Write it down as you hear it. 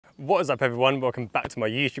What is up everyone, welcome back to my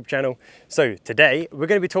YouTube channel. So today we're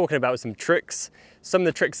going to be talking about some tricks, some of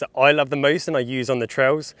the tricks that I love the most and I use on the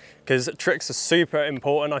trails, because tricks are super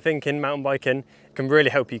important I think in mountain biking. It can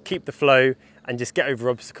really help you keep the flow and just get over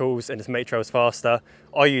obstacles and just make trails faster.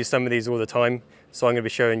 I use some of these all the time, so I'm going to be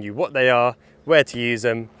showing you what they are, where to use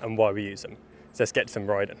them and why we use them. So let's get to some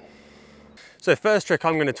riding. So the first trick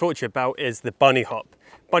I'm going to talk to you about is the bunny hop.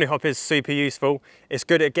 Bunny hop is super useful. It's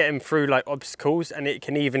good at getting through like obstacles and it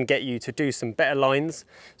can even get you to do some better lines.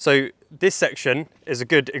 So this section is a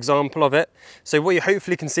good example of it. So what you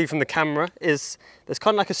hopefully can see from the camera is there's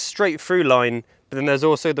kind of like a straight through line, but then there's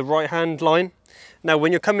also the right hand line. Now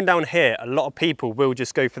when you're coming down here, a lot of people will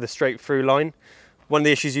just go for the straight through line. One of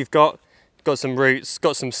the issues you've got some roots,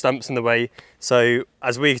 got some stumps in the way. So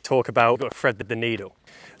as we talk about, you've got to thread the needle.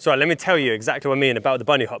 So let me tell you exactly what I mean about the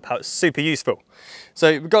bunny hop, how it's super useful. So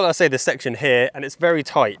we've got, let's say, this section here, and it's very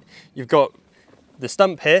tight. You've got the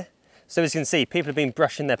stump here. So as you can see, people have been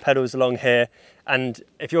brushing their pedals along here. And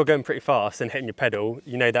if you're going pretty fast and hitting your pedal,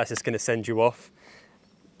 you know that's just going to send you off.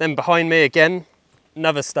 Then behind me again,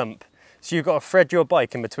 another stump. So you've got to thread your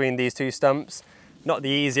bike in between these two stumps. Not the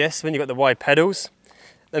easiest when you've got the wide pedals.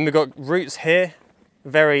 Then we've got roots here,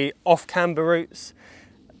 very off camber roots,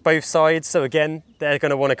 both sides. So again, they're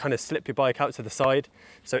going to want to kind of slip your bike out to the side.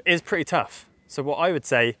 So it is pretty tough. So what I would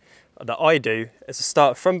say that I do is to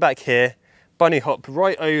start from back here, bunny hop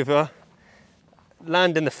right over,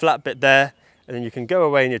 land in the flat bit there, and then you can go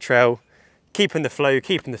away in your trail, keeping the flow,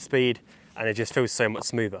 keeping the speed, and it just feels so much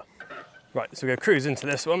smoother. Right, so we're going to cruise into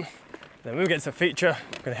this one. Then when we get to the feature,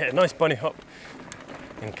 we're going to hit a nice bunny hop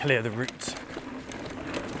and clear the roots.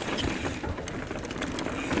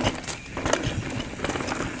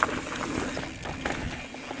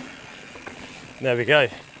 There we go,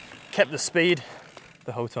 kept the speed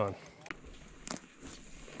the whole time.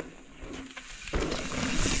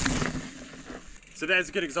 So there's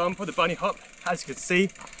a good example of the bunny hop. As you can see,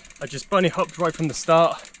 I just bunny hopped right from the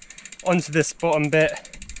start onto this bottom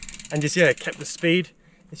bit and just, yeah, kept the speed.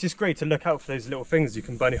 It's just great to look out for those little things you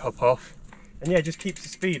can bunny hop off. And yeah, just keeps the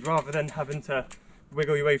speed rather than having to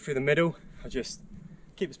wiggle your way through the middle. I just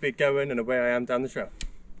keep the speed going and away I am down the trail.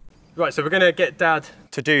 Right, so we're going to get Dad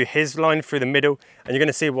to do his line through the middle, and you're going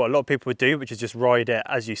to see what a lot of people would do, which is just ride it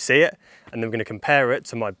as you see it, and then we're going to compare it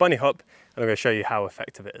to my bunny hop, and I'm going to show you how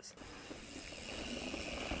effective it is.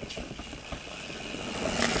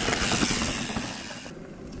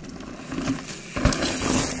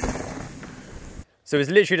 So I was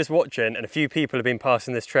literally just watching, and a few people have been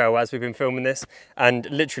passing this trail as we've been filming this, and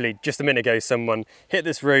literally just a minute ago someone hit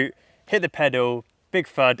this route, hit the pedal, big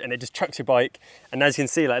thud, and it just chucks your bike. And as you can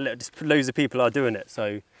see, like, look, just loads of people are doing it.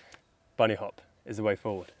 So bunny hop is the way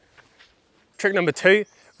forward. Trick number 2,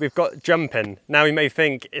 we've got jumping. Now you may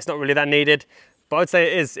think it's not really that needed, but I'd say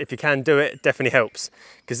it is. If you can do it, it definitely helps.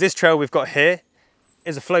 Because this trail we've got here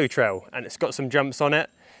is a flow trail and it's got some jumps on it.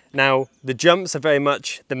 Now the jumps are very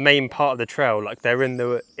much the main part of the trail, like they're in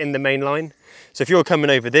the main line. So if you're coming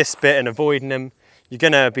over this bit and avoiding them, you're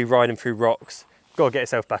gonna be riding through rocks. You've got to get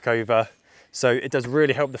yourself back over. So it does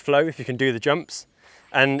really help the flow if you can do the jumps.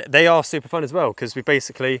 And they are super fun as well, because we've got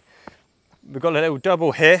a little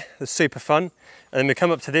double here that's super fun. And then we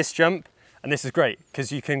come up to this jump, and this is great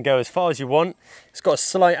because you can go as far as you want. It's got a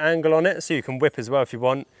slight angle on it, so you can whip as well if you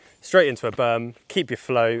want, straight into a berm, keep your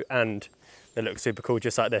flow, and they look super cool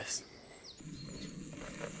just like this.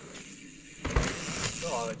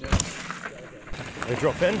 They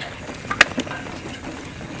drop in.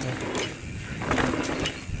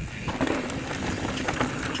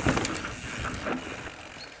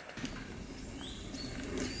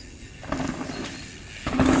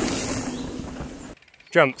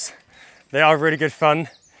 Jumps, they are really good fun.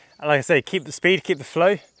 And like I say, keep the speed, keep the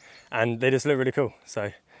flow, and they just look really cool.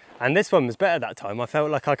 So, and this one was better that time. I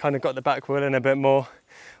felt like I kind of got the back wheel in a bit more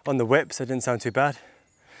on the whip, so it didn't sound too bad.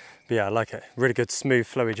 But yeah, I like it. Really good, smooth,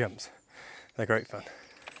 flowy jumps. They're great fun.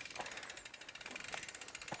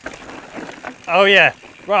 Oh yeah,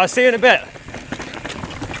 right, I'll see you in a bit.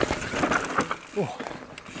 Ooh.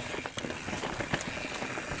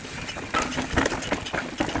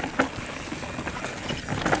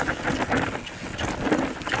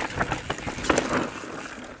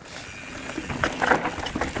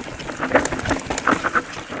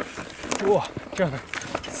 Whoa, trying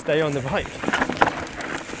to stay on the bike.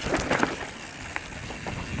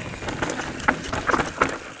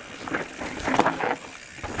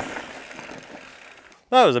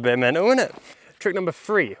 That was a bit mental, wasn't it? Trick number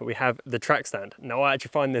 3, we have the track stand. Now I actually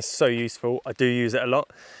find this so useful, I do use it a lot.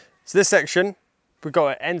 So this section, we've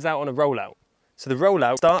got, it ends out on a rollout. So the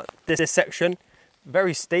rollout start this section,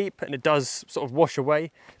 very steep and it does sort of wash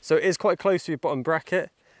away. So it is quite close to your bottom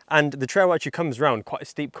bracket, and the trail actually comes around quite a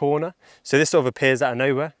steep corner. So this sort of appears out of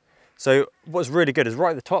nowhere. So what's really good is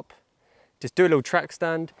right at the top, just do a little track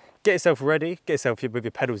stand, get yourself ready, get yourself with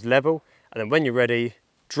your pedals level, and then when you're ready,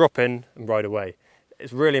 drop in and ride away.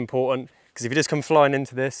 It's really important, because if you just come flying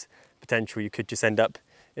into this, potentially you could just end up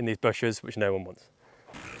in these bushes, which no one wants.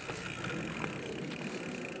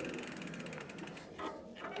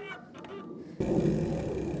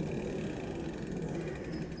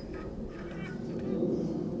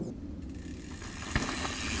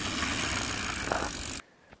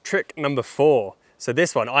 Trick number 4. So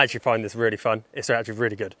this one, I actually find this really fun. It's actually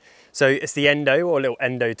really good. So it's the endo, or a little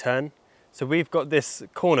endo turn. So we've got this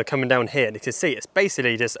corner coming down here, and you can see it's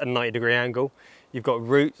basically just a 90-degree angle. You've got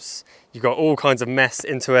roots, you've got all kinds of mess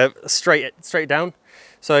into a straight down.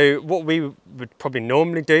 So what we would probably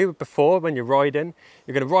normally do before, when you're riding,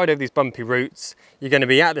 you're going to ride over these bumpy roots, you're going to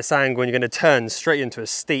be at this angle and you're going to turn straight into a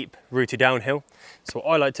steep, rooty downhill. So what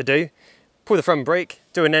I like to do, pull the front brake,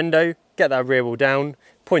 do an endo, get that rear wheel down,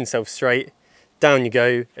 point yourself straight, down you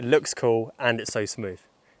go, it looks cool and it's so smooth.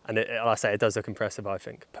 And like I say, it does look impressive, I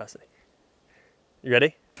think, personally. You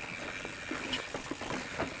ready?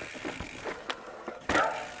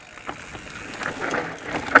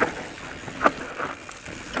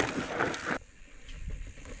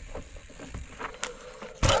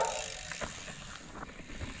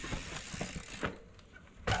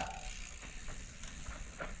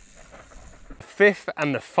 Fifth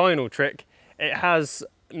and the final trick, it has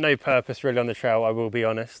no purpose really on the trail, I will be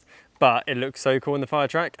honest, but it looks so cool on the fire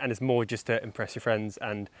track and it's more just to impress your friends,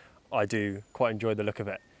 and I do quite enjoy the look of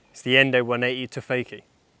it. It's the Endo 180 to fakie,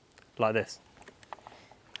 like this.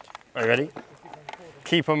 Are you ready?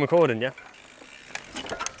 Keep on recording, yeah?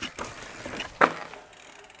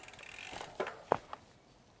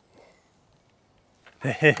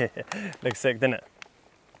 Looks sick, doesn't it?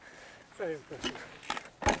 Very impressive.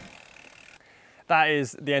 That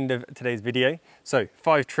is the end of today's video. So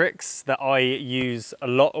 5 tricks that I use a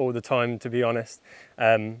lot all the time, to be honest.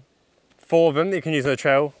 4 of them that you can use on the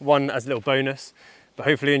trail, 1 as a little bonus, but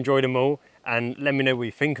hopefully you enjoyed them all, and let me know what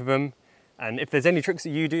you think of them. And if there's any tricks that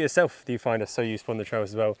you do yourself that you find are so useful on the trail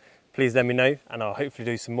as well, please let me know, and I'll hopefully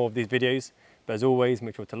do some more of these videos. But as always,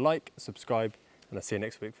 make sure to like, subscribe, and I'll see you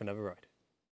next week for another ride.